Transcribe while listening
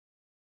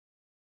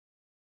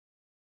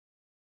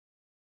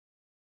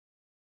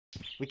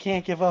We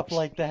can't give up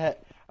like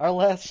that. Our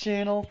last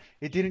channel,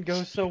 it didn't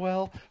go so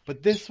well,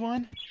 but this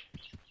one's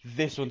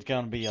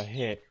gonna be a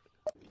hit.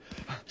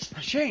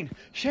 Shane!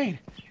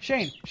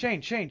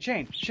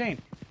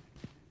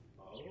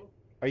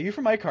 Are you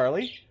from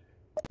iCarly?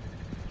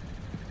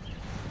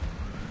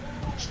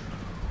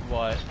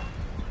 What?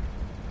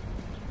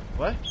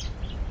 What?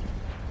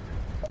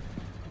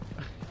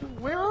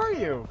 Where are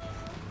you?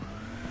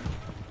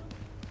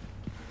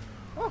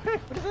 Oh, hey,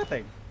 what is that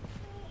thing?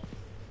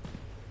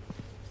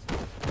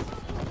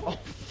 Oh,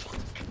 fuck.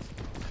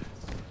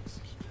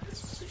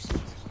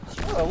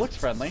 Oh, it looks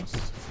friendly.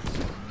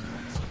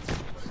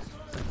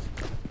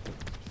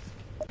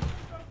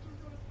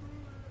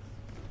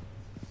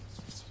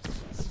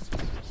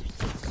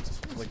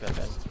 Look at that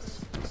bed.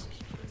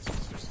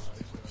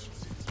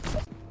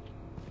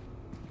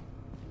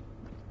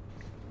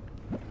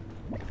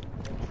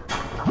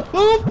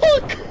 Oh,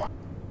 fuck!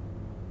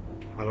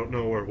 I don't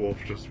know where Wolf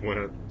just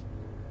went.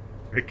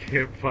 I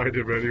can't find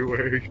him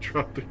anywhere. He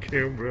dropped the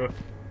camera.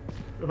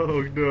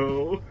 Oh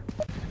no.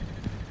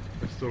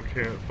 I still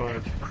can't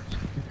find.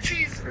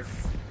 Jesus!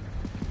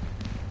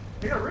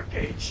 You got a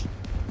ribcage.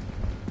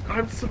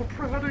 I'm so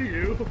proud of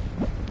you.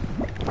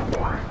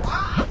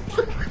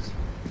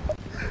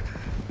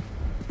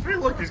 Hey,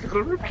 look, he's got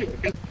a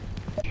ribcage.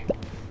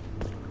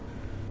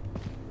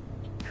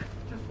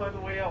 Just find the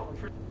way out.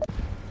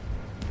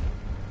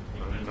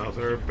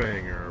 Another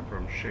banger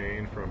from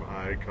Shane from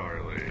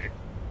iCarly.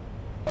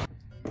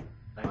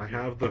 I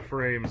have the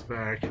frames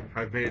back.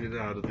 I've made it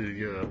out of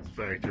the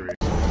factory.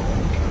 Alrighty,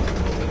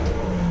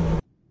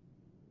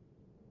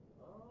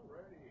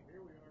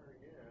 here we are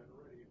again,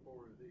 ready for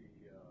the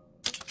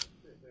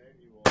 5th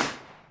annual Monster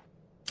Hunt.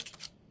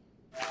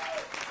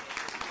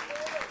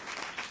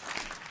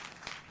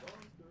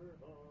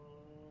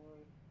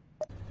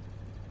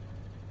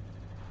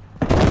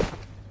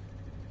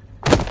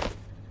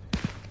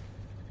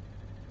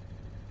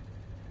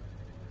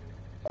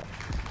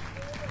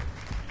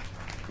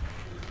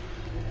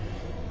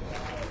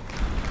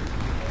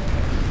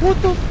 What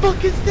the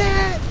fuck is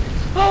that?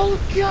 Oh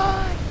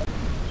god!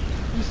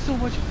 There's so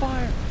much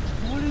fire.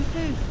 What is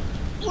this?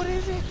 What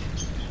is it?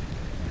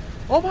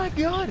 Oh my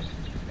god!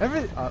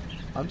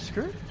 I'm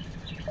screwed.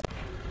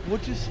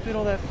 What just spit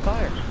all that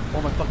fire?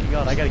 Oh my fucking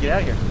god, I gotta get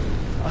out of here.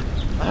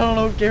 I don't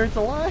know if Garrett's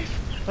alive.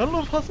 I don't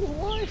know if Hustle's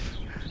alive.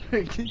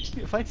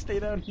 If I stay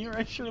down here,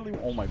 I surely...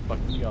 Oh my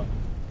fucking god.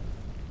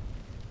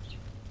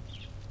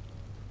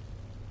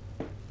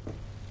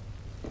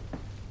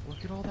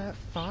 Look at all that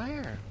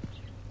fire.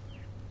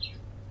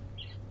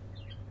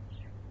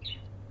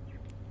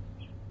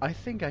 I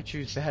think I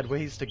choose bad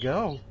ways to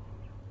go.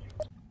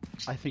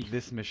 I think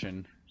this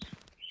mission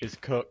is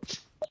cooked.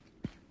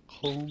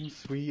 Home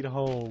sweet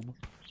home.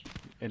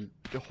 And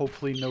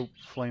hopefully no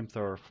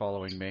flamethrower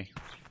following me.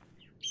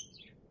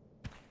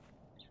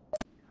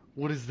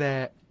 What is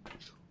that?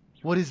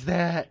 What is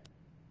that?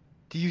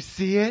 Do you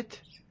see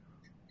it?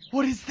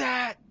 What is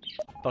that?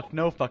 Fuck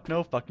no, fuck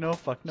no, fuck no,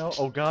 fuck no.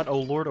 Oh god, oh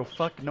lord, oh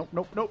fuck. Nope,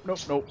 nope, nope, nope,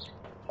 nope.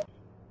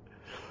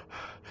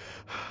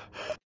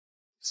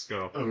 Let's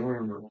go.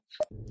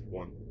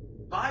 One.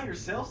 Buy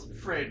yourself some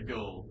Fred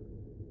Gold.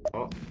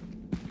 Oh.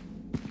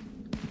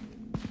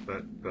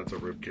 That's a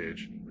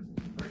ribcage.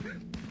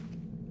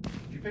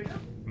 Did you pick it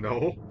up?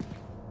 No.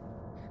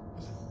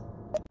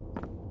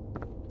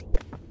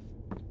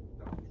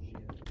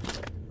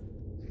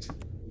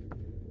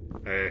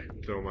 Hey,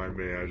 don't mind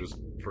me, I just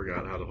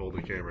forgot how to hold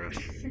the camera.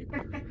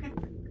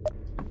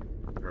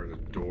 Heard a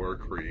door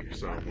creak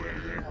somewhere.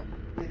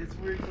 Yeah, it's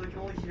weird, you can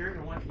only hear it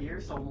in one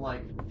ear, so I'm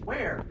like,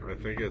 where? I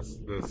think it's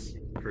this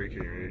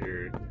creaking right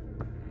here.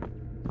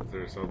 Is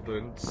there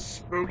something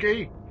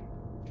spooky?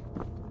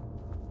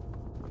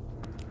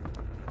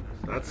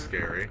 That's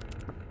scary.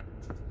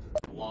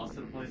 Lost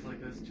in a place like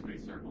this, too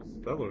many circles.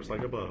 That looks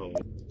like a butthole.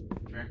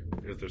 Sure.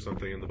 Is there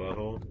something in the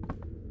butthole?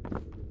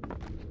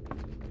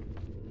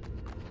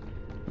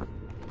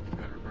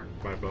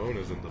 My bone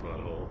is in the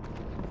butthole.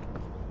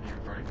 Are you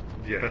recording?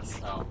 Yes.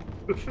 Oh.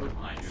 Look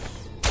behind you.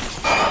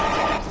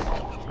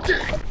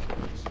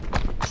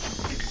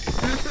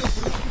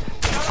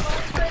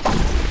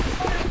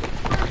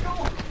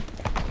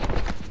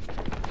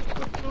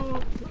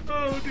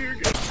 Oh dear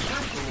God.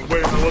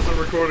 Wait, I wasn't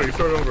recording.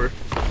 Start over.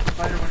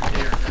 Spider went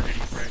there or any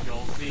Fred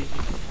Gold. See, he's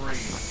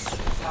afraid.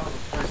 How would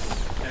Fred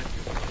Gold catch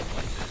you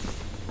like this?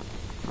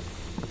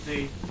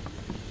 See?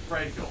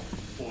 Fred Gold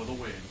for the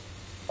win.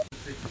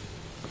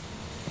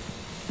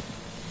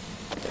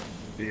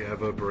 The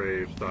ever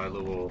brave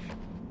Thyla Wolf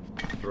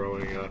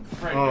throwing a.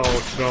 Right. Oh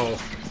no!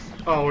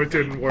 Oh, it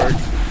didn't work.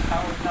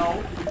 How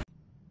no?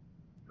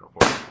 Go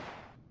for it.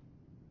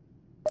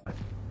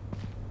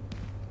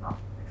 Oh,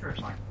 sure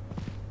it's fine.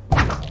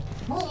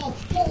 Oh,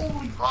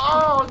 holy!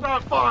 Oh,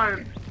 not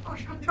fine!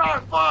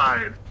 Not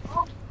fine!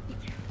 Oh,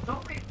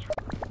 don't be.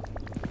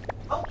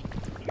 Oh,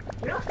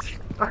 yes.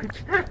 I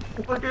can't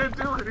do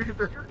it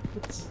either.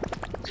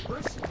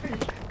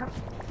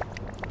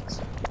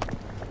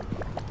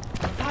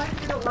 I'm trying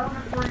to get it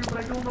louder for you, but I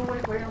don't know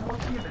where I'm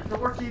looking and it's not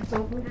working,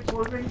 so maybe it's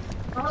working.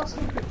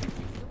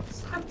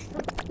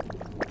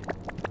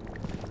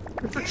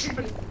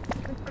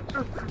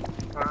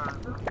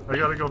 I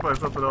gotta go find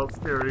something else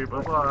scary.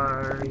 Bye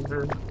bye.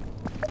 You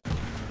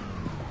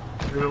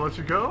gonna let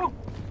you go?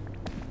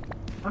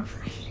 I'm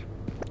free.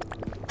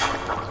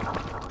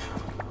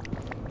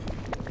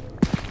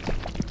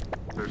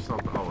 There's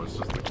something. Oh, it's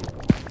just the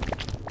Google.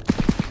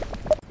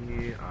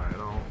 I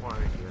don't like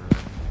it.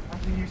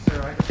 After you,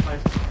 sir, I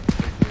despise you.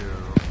 Thank you.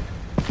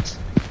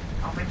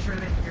 I'll make sure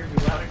they hear you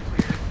loud and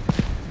clear.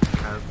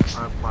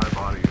 As my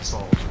body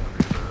falls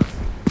into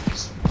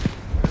this.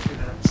 Don't do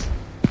that.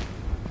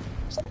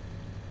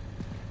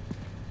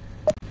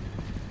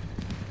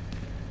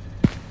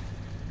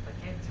 I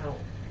can't tell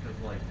because,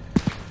 like,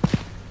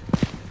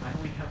 I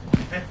only have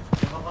one head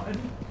on.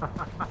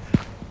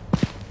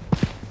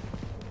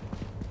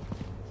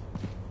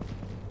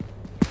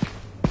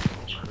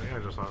 I think I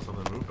just saw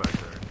something move back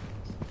there.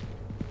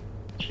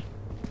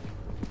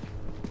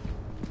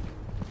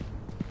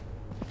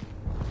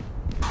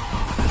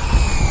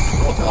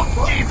 Oh,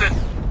 Jesus!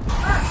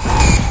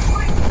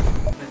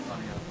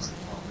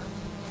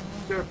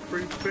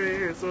 Jeffrey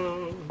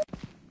Bezos.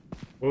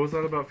 What was that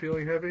about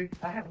feeling heavy?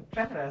 I have a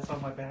fat ass on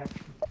my back.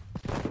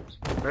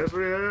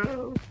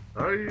 Azrael,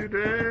 are you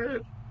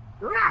dead?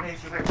 Hey,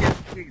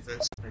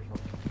 Jesus.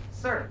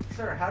 Sir,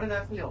 how did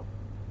that feel?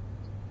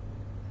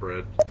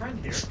 Fred. Friend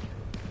here.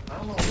 I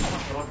don't know what he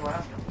wants, but I'll go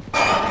ask him.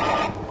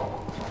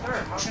 Sir,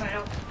 how can I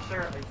help? Sir,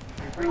 I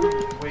bring you.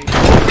 Wait.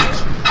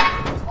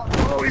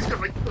 Oh, he's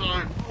got a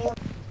gun. Oh,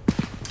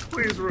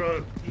 please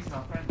run. He's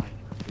not friendly.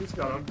 He's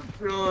got a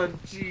gun.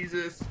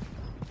 Jesus.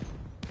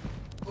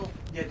 Oh,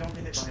 yeah, don't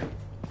get hit by him.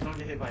 Don't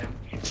get hit by him.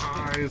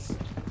 Eyes.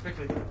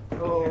 Quickly.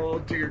 Oh,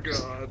 dear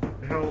God.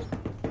 Help.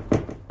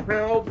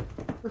 Help.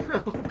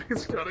 Help.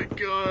 He's got a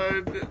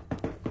gun.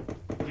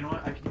 You know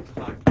what? I can use a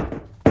hug.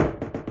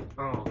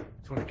 Oh,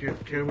 so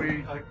can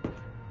we? Hug.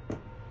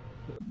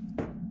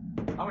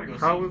 I'm gonna go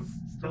How see. was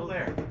Still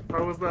there.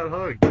 How was that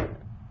hug?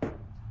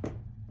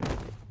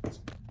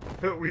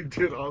 That we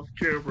did off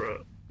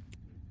camera.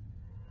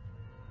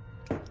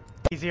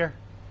 He's here.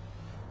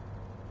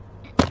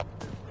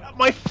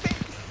 My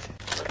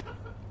face!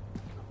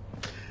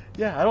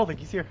 Yeah, I don't think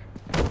he's here.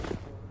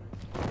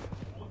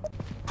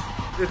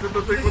 Is it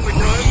the thing with the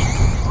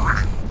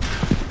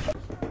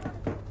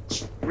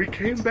gun? We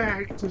came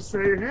back to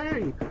say,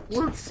 hey,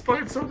 let's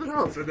find something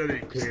else, and then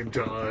he came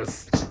to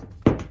us.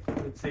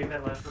 Let's save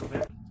that last little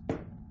bit.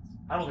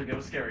 I don't think that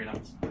was scary enough.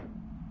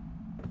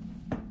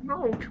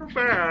 No, come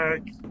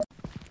back.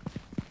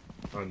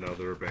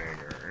 Another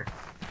banger.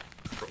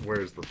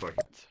 Where's the fucking...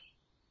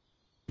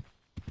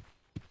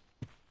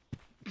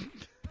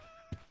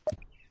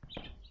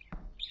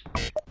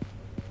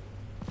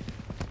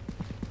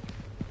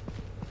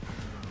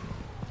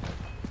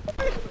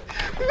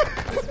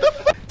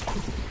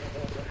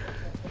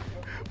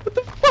 What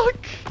the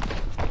fuck?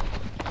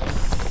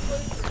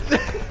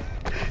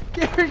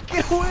 Garrett,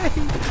 get away!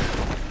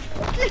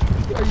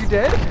 Are you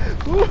dead?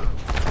 Ooh.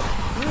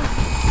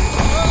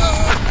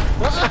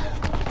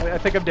 Wait, I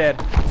think I'm dead.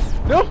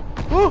 No!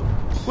 Ooh!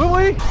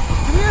 Wait! Get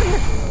me out of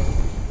here!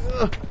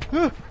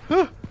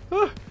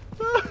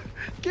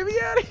 Get me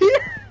out of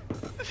here!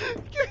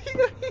 Get me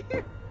out of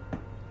here!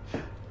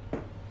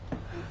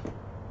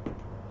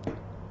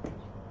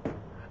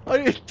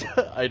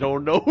 I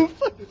don't know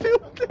if I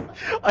felt it.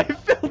 I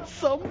felt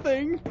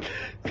something.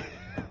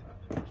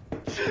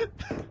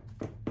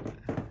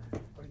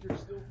 You're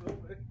still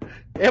filming.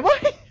 Am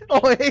I?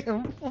 Oh, I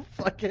am. Well,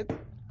 fuck it.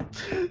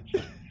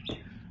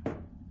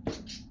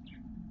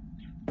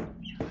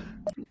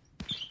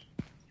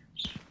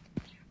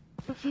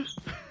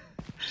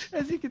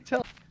 As you can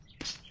tell.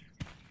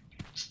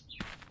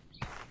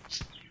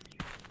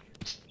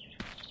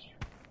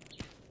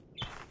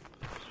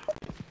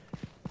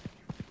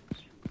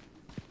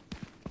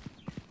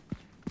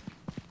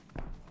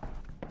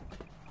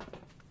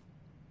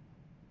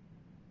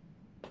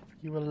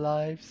 You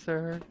alive,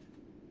 sir?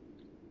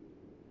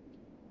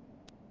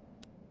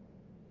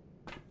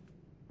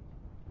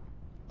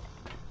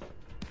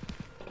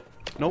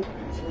 Nope.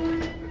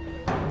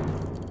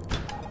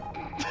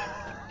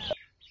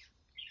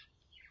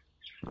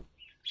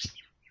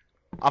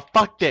 I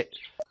fucked it.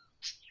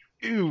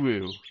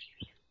 Ooh.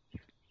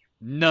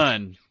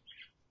 None.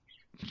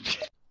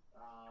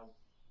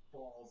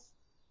 Balls.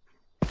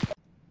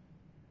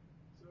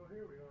 So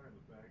here we are in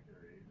the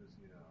factory, just,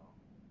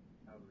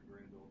 having a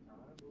grand old time.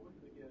 We're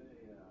looking to get a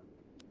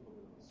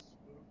little bit of a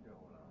spook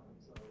going on.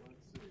 So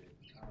let's see.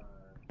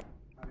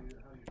 How do you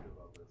feel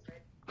about this?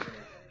 I'm going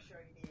to show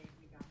you the egg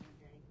we got one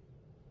day.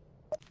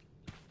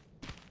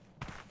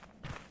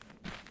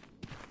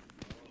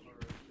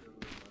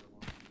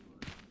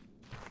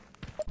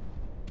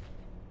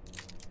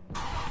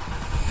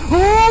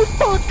 Oh,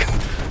 fuck!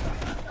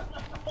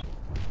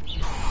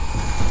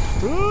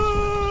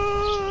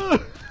 Ah!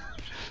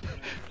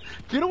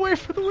 Get away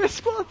from the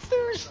wisp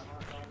monsters!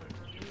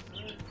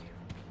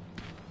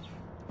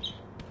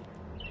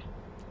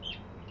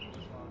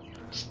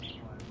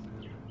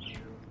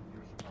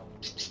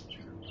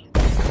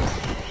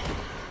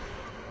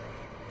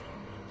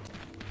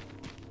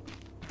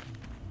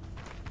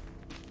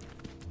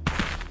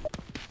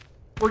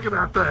 Look at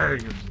that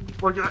thing!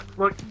 Look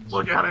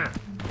at it!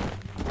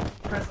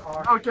 Press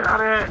R. Look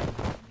at it!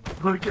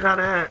 Look at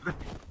it!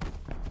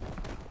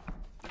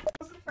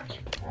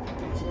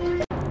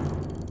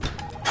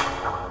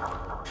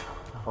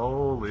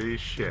 Holy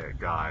shit,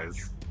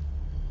 guys.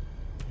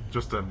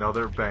 Just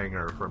another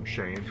banger from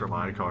Shane from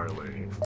iCarly.